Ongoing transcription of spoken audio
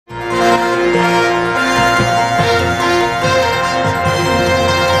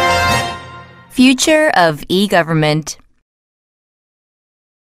Future of e-Government.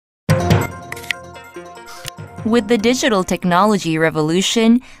 With the digital technology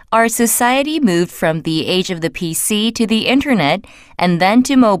revolution, our society moved from the age of the PC to the internet and then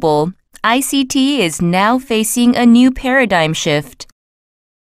to mobile. ICT is now facing a new paradigm shift.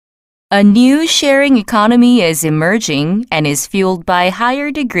 A new sharing economy is emerging and is fueled by higher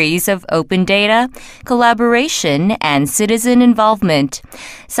degrees of open data, collaboration, and citizen involvement.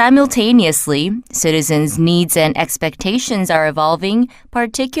 Simultaneously, citizens' needs and expectations are evolving,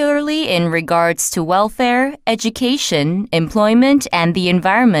 particularly in regards to welfare, education, employment, and the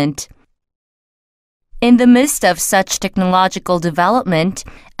environment. In the midst of such technological development,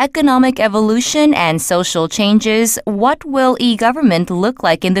 economic evolution, and social changes, what will e-government look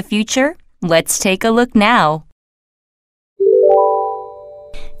like in the future? Let's take a look now.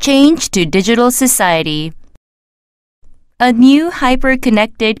 Change to digital society. A new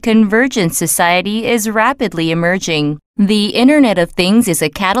hyper-connected convergent society is rapidly emerging. The Internet of Things is a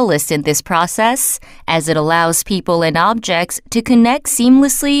catalyst in this process, as it allows people and objects to connect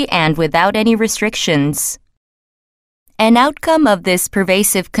seamlessly and without any restrictions. An outcome of this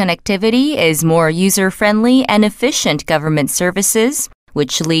pervasive connectivity is more user-friendly and efficient government services,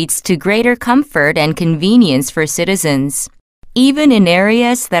 which leads to greater comfort and convenience for citizens. Even in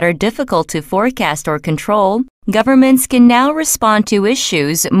areas that are difficult to forecast or control, governments can now respond to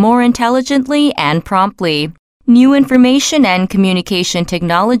issues more intelligently and promptly. New information and communication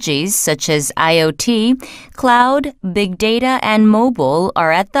technologies such as IoT, cloud, big data, and mobile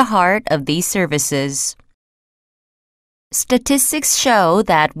are at the heart of these services. Statistics show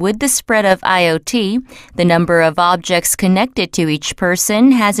that with the spread of IoT, the number of objects connected to each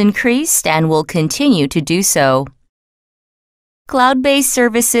person has increased and will continue to do so. Cloud-based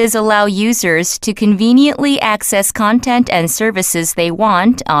services allow users to conveniently access content and services they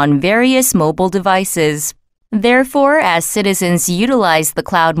want on various mobile devices. Therefore, as citizens utilize the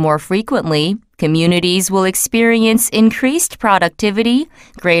cloud more frequently, communities will experience increased productivity,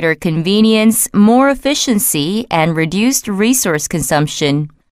 greater convenience, more efficiency, and reduced resource consumption.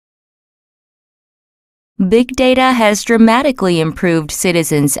 Big data has dramatically improved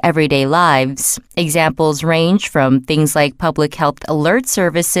citizens' everyday lives. Examples range from things like public health alert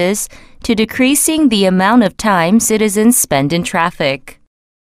services to decreasing the amount of time citizens spend in traffic.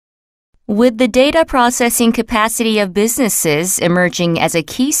 With the data processing capacity of businesses emerging as a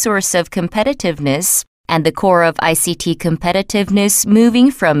key source of competitiveness and the core of ICT competitiveness moving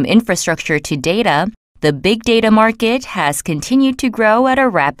from infrastructure to data, the big data market has continued to grow at a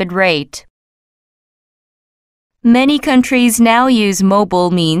rapid rate. Many countries now use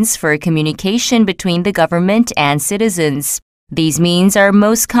mobile means for communication between the government and citizens. These means are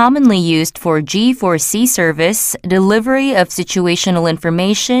most commonly used for G4C service, delivery of situational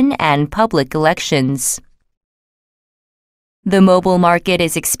information, and public elections. The mobile market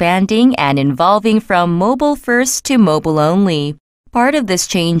is expanding and evolving from mobile first to mobile only. Part of this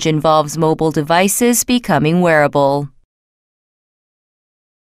change involves mobile devices becoming wearable.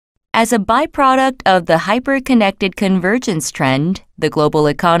 As a byproduct of the hyper-connected convergence trend, the global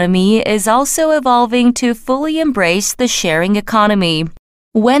economy is also evolving to fully embrace the sharing economy.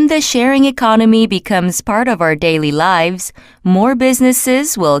 When the sharing economy becomes part of our daily lives, more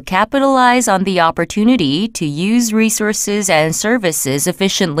businesses will capitalize on the opportunity to use resources and services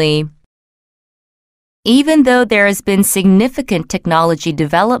efficiently. Even though there has been significant technology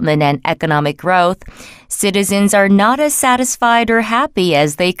development and economic growth, citizens are not as satisfied or happy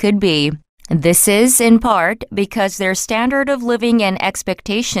as they could be. This is, in part, because their standard of living and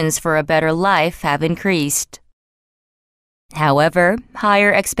expectations for a better life have increased. However,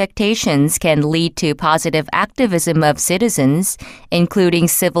 higher expectations can lead to positive activism of citizens, including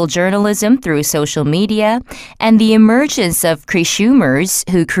civil journalism through social media, and the emergence of consumers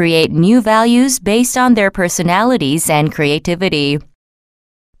who create new values based on their personalities and creativity.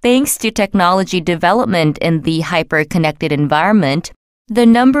 Thanks to technology development in the hyper-connected environment, the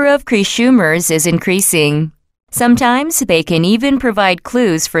number of consumers is increasing. Sometimes they can even provide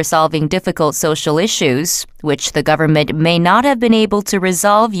clues for solving difficult social issues, which the government may not have been able to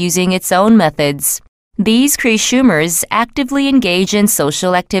resolve using its own methods. These consumers actively engage in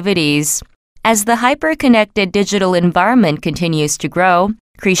social activities. As the hyper-connected digital environment continues to grow,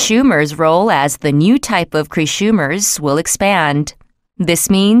 consumers' role as the new type of consumers will expand. This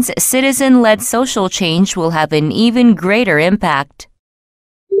means citizen-led social change will have an even greater impact.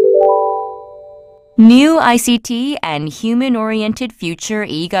 New ICT and human-oriented future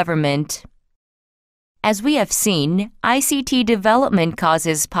e-government. As we have seen, ICT development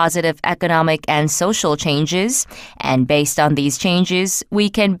causes positive economic and social changes, and based on these changes, we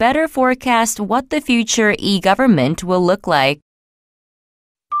can better forecast what the future e-government will look like.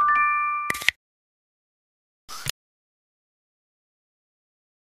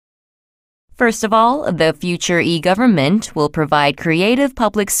 First of all, the future e-government will provide creative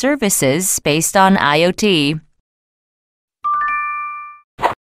public services based on IoT.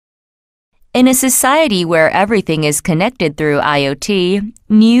 In a society where everything is connected through IoT,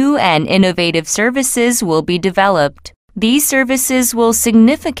 new and innovative services will be developed. These services will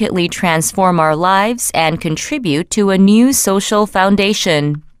significantly transform our lives and contribute to a new social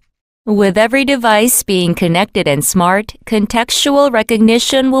foundation. With every device being connected and smart, contextual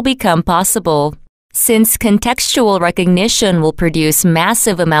recognition will become possible. Since contextual recognition will produce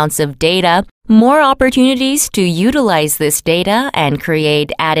massive amounts of data, more opportunities to utilize this data and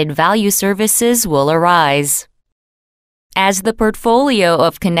create added value services will arise. As the portfolio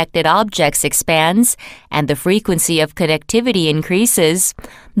of connected objects expands and the frequency of connectivity increases,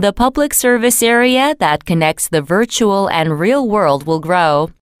 the public service area that connects the virtual and real world will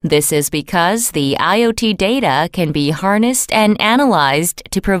grow. This is because the IoT data can be harnessed and analyzed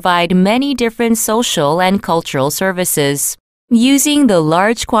to provide many different social and cultural services. Using the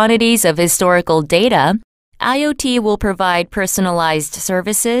large quantities of historical data, IoT will provide personalized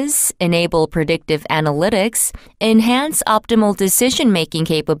services, enable predictive analytics, enhance optimal decision-making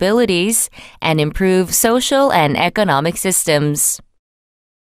capabilities, and improve social and economic systems.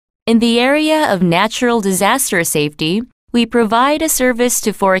 In the area of natural disaster safety, we provide a service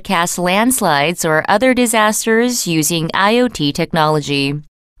to forecast landslides or other disasters using IoT technology.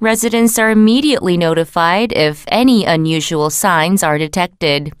 Residents are immediately notified if any unusual signs are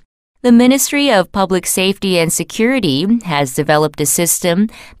detected. The Ministry of Public Safety and Security has developed a system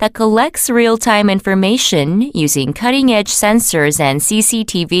that collects real-time information using cutting-edge sensors and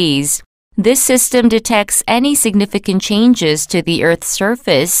CCTVs. This system detects any significant changes to the Earth's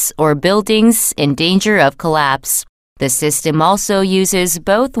surface or buildings in danger of collapse. The system also uses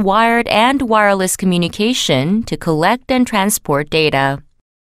both wired and wireless communication to collect and transport data.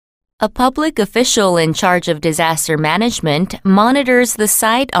 A public official in charge of disaster management monitors the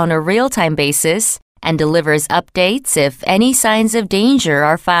site on a real-time basis and delivers updates if any signs of danger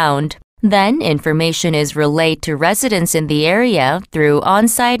are found. Then, information is relayed to residents in the area through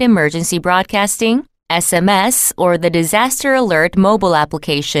on-site emergency broadcasting, SMS, or the Disaster Alert mobile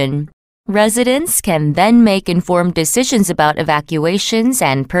application. Residents can then make informed decisions about evacuations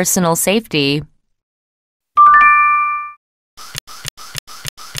and personal safety.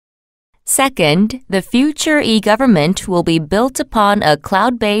 Second, the future e-government will be built upon a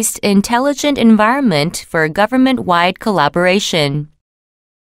cloud-based intelligent environment for government-wide collaboration.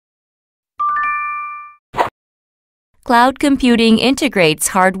 Cloud computing integrates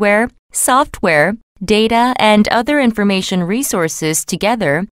hardware, software, data, and other information resources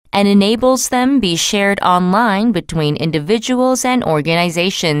together and enables them be shared online between individuals and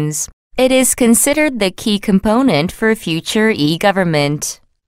organizations. It is considered the key component for future e-government.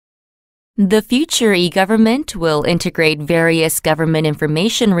 The future e-government will integrate various government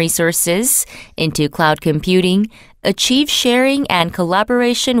information resources into cloud computing, achieve sharing and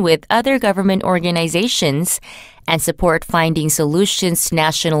collaboration with other government organizations, and support finding solutions to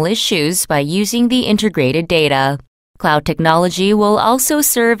national issues by using the integrated data. Cloud technology will also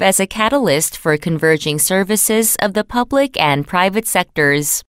serve as a catalyst for converging services of the public and private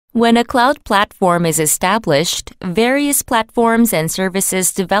sectors. When a cloud platform is established, various platforms and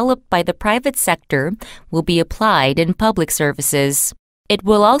services developed by the private sector will be applied in public services. It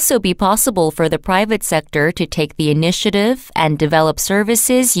will also be possible for the private sector to take the initiative and develop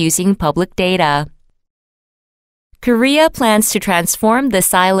services using public data. Korea plans to transform the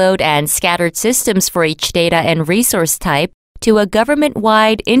siloed and scattered systems for each data and resource type to a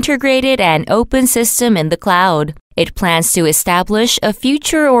government-wide integrated and open system in the cloud. It plans to establish a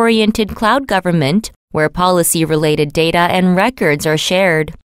future-oriented cloud government where policy-related data and records are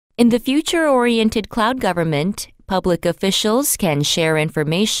shared. In the future-oriented cloud government, public officials can share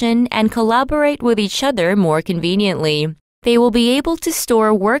information and collaborate with each other more conveniently. They will be able to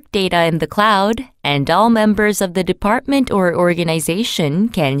store work data in the cloud, and all members of the department or organization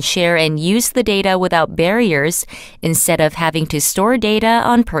can share and use the data without barriers instead of having to store data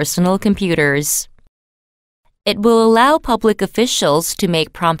on personal computers. It will allow public officials to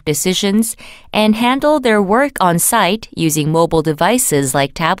make prompt decisions and handle their work on site using mobile devices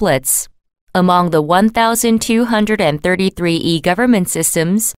like tablets. Among the 1,233 e-government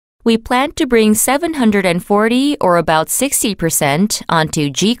systems, We plan to bring 740, or about 60%, onto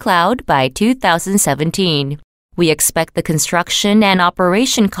G-Cloud by 2017. We expect the construction and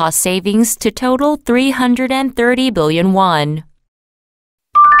operation cost savings to total 330 billion won.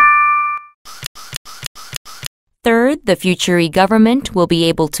 Third, the future e-government will be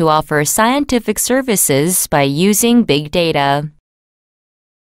able to offer scientific services by using big data.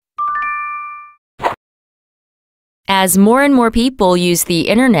 As more and more people use the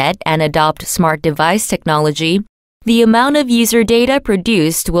internet and adopt smart device technology, the amount of user data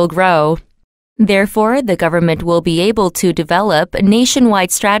produced will grow. Therefore, the government will be able to develop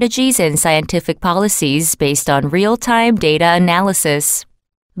nationwide strategies and scientific policies based on real-time data analysis.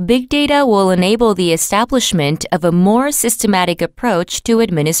 Big data will enable the establishment of a more systematic approach to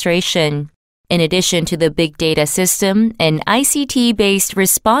administration. In addition to the big data system, an ICT-based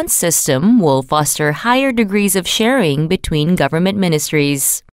response system will foster higher degrees of sharing between government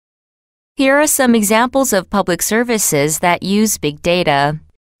ministries. Here are some examples of public services that use big data.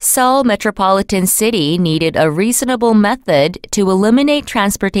 Seoul Metropolitan City needed a reasonable method to eliminate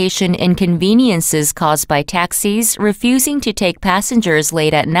transportation inconveniences caused by taxis refusing to take passengers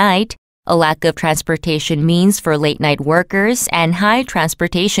late at night, a lack of transportation means for late-night workers, and high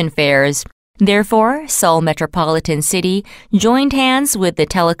transportation fares. Therefore, Seoul Metropolitan City joined hands with the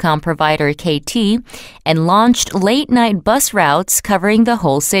telecom provider KT and launched late-night bus routes covering the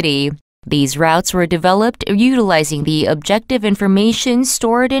whole city. These routes were developed utilizing the objective information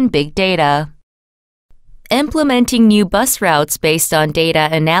stored in big data. Implementing new bus routes based on data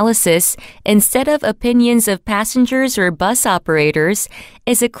analysis instead of opinions of passengers or bus operators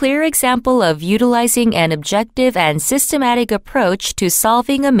is a clear example of utilizing an objective and systematic approach to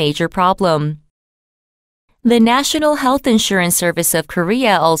solving a major problem. The National Health Insurance Service of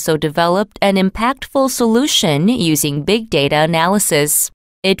Korea also developed an impactful solution using big data analysis.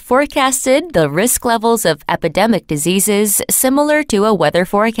 It forecasted the risk levels of epidemic diseases similar to a weather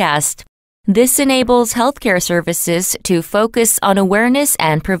forecast. This enables healthcare services to focus on awareness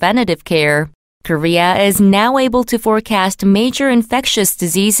and preventative care. Korea is now able to forecast major infectious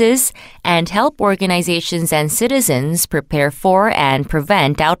diseases and help organizations and citizens prepare for and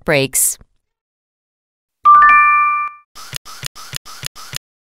prevent outbreaks.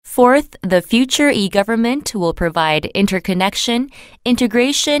 Fourth, the future e-government will provide interconnection,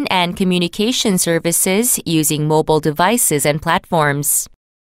 integration, and communication services using mobile devices and platforms.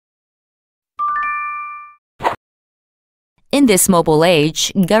 In this mobile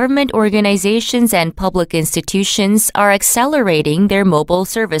age, government organizations and public institutions are accelerating their mobile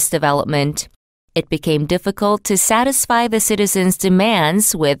service development. It became difficult to satisfy the citizens'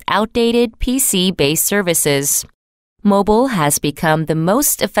 demands with outdated PC-based services. Mobile has become the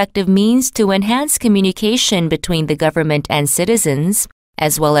most effective means to enhance communication between the government and citizens,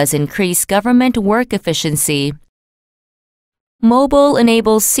 as well as increase government work efficiency. Mobile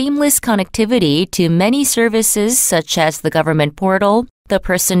enables seamless connectivity to many services such as the government portal, the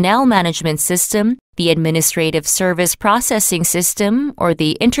personnel management system, the administrative service processing system, or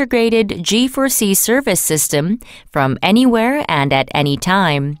the integrated G4C service system from anywhere and at any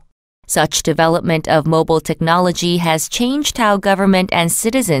time. Such development of mobile technology has changed how government and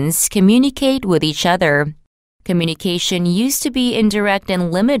citizens communicate with each other. Communication used to be indirect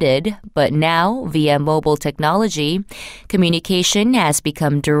and limited, but now, via mobile technology, communication has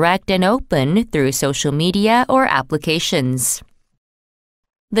become direct and open through social media or applications.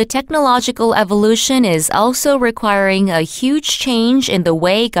 The technological evolution is also requiring a huge change in the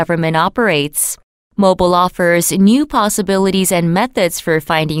way government operates. Mobile offers new possibilities and methods for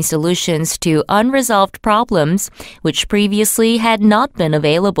finding solutions to unresolved problems which previously had not been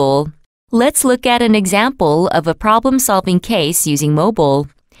available. Let's look at an example of a problem-solving case using mobile.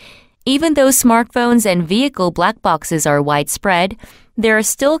 Even though smartphones and vehicle black boxes are widespread, there are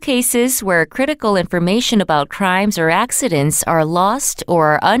still cases where critical information about crimes or accidents are lost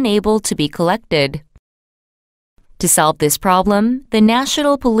or are unable to be collected. To solve this problem, the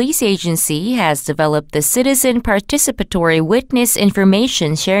National Police Agency has developed the Citizen-participatory witness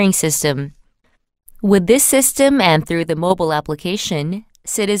information sharing system. With this system and through the mobile application,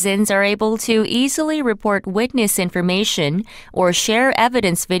 citizens are able to easily report witness information or share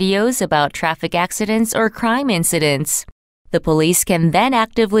evidence videos about traffic accidents or crime incidents. The police can then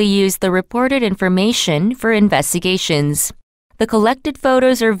actively use the reported information for investigations. The collected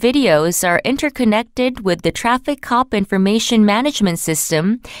photos or videos are interconnected with the Traffic Cop Information Management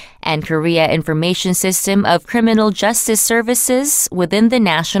System and Korea Information System of Criminal Justice Services within the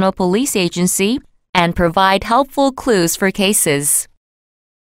National Police Agency and provide helpful clues for cases.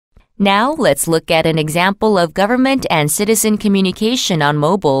 Now, let's look at an example of government and citizen communication on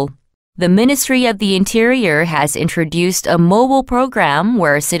mobile. The Ministry of the Interior has introduced a mobile program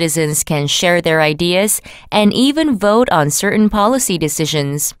where citizens can share their ideas and even vote on certain policy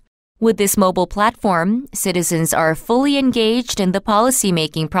decisions. With this mobile platform, citizens are fully engaged in the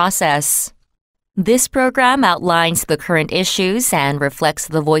policy-making process. This program outlines the current issues and reflects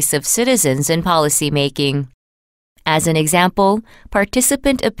the voice of citizens in policy-making. As an example,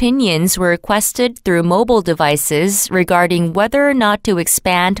 participant opinions were requested through mobile devices regarding whether or not to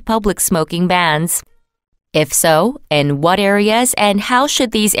expand public smoking bans. If so, in what areas and how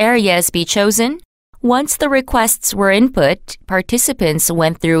should these areas be chosen? Once the requests were input, participants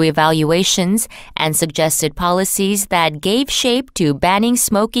went through evaluations and suggested policies that gave shape to banning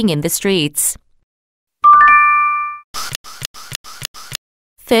smoking in the streets.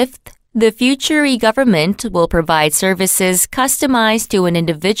 Fifth, the future e-government will provide services customized to an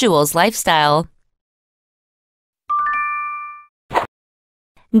individual's lifestyle.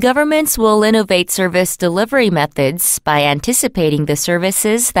 Governments will innovate service delivery methods by anticipating the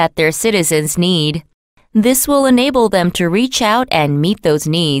services that their citizens need. This will enable them to reach out and meet those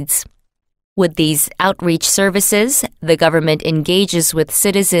needs. With these outreach services, the government engages with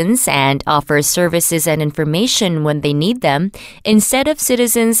citizens and offers services and information when they need them, instead of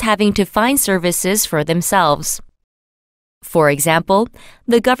citizens having to find services for themselves. For example,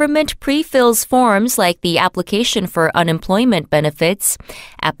 the government pre-fills forms like the application for unemployment benefits,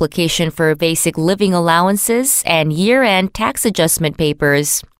 application for basic living allowances, and year-end tax adjustment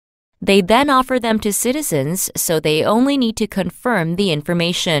papers. They then offer them to citizens, so they only need to confirm the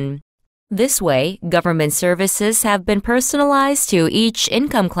information. This way, government services have been personalized to each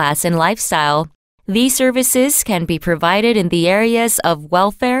income class and lifestyle. These services can be provided in the areas of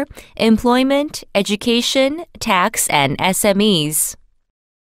welfare, employment, education, tax, and SMEs.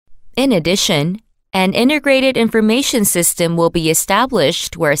 In addition, an integrated information system will be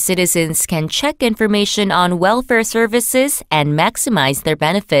established where citizens can check information on welfare services and maximize their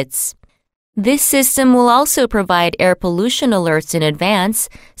benefits. This system will also provide air pollution alerts in advance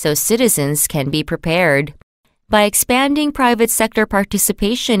so citizens can be prepared. By expanding private sector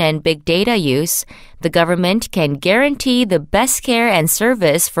participation and big data use, the government can guarantee the best care and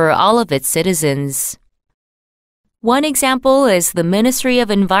service for all of its citizens. One example is the Ministry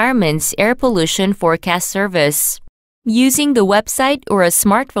of Environment's Air Pollution Forecast Service. Using the website or a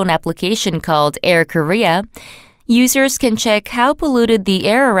smartphone application called Air Korea, users can check how polluted the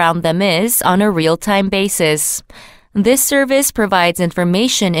air around them is on a real-time basis. This service provides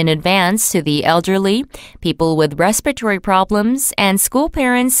information in advance to the elderly, people with respiratory problems, and school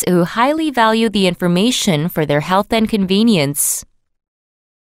parents who highly value the information for their health and convenience.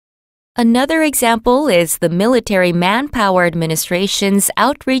 Another example is the Military Manpower Administration's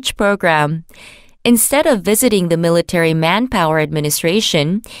outreach program. Instead of visiting the Military Manpower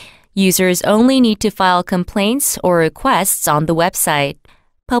Administration, users only need to file complaints or requests on the website.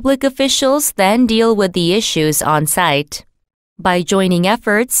 Public officials then deal with the issues on site. By joining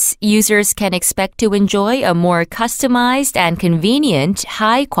efforts, users can expect to enjoy a more customized and convenient,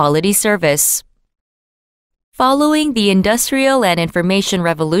 high-quality service. Following the industrial and information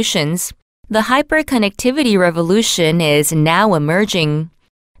revolutions, the hyperconnectivity revolution is now emerging.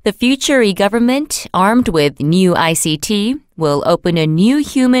 The future e-government, armed with new ICT, will open a new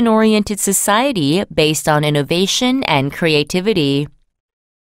human-oriented society based on innovation and creativity.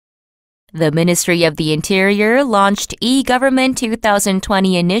 The Ministry of the Interior launched e-Government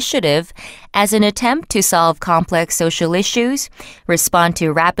 2020 initiative as an attempt to solve complex social issues, respond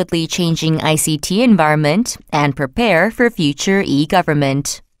to rapidly changing ICT environment, and prepare for future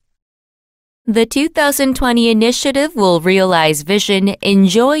e-government. The 2020 initiative will realize vision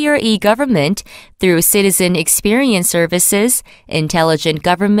Enjoy Your e-Government through citizen experience services, intelligent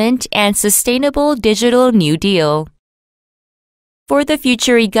government, and sustainable digital New Deal. For the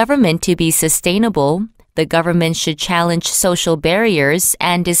future e-government to be sustainable, the government should challenge social barriers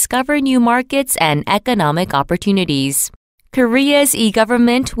and discover new markets and economic opportunities. Korea's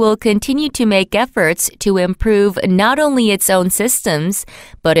e-government will continue to make efforts to improve not only its own systems,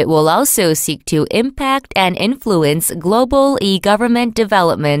 but it will also seek to impact and influence global e-government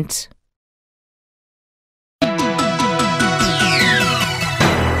development.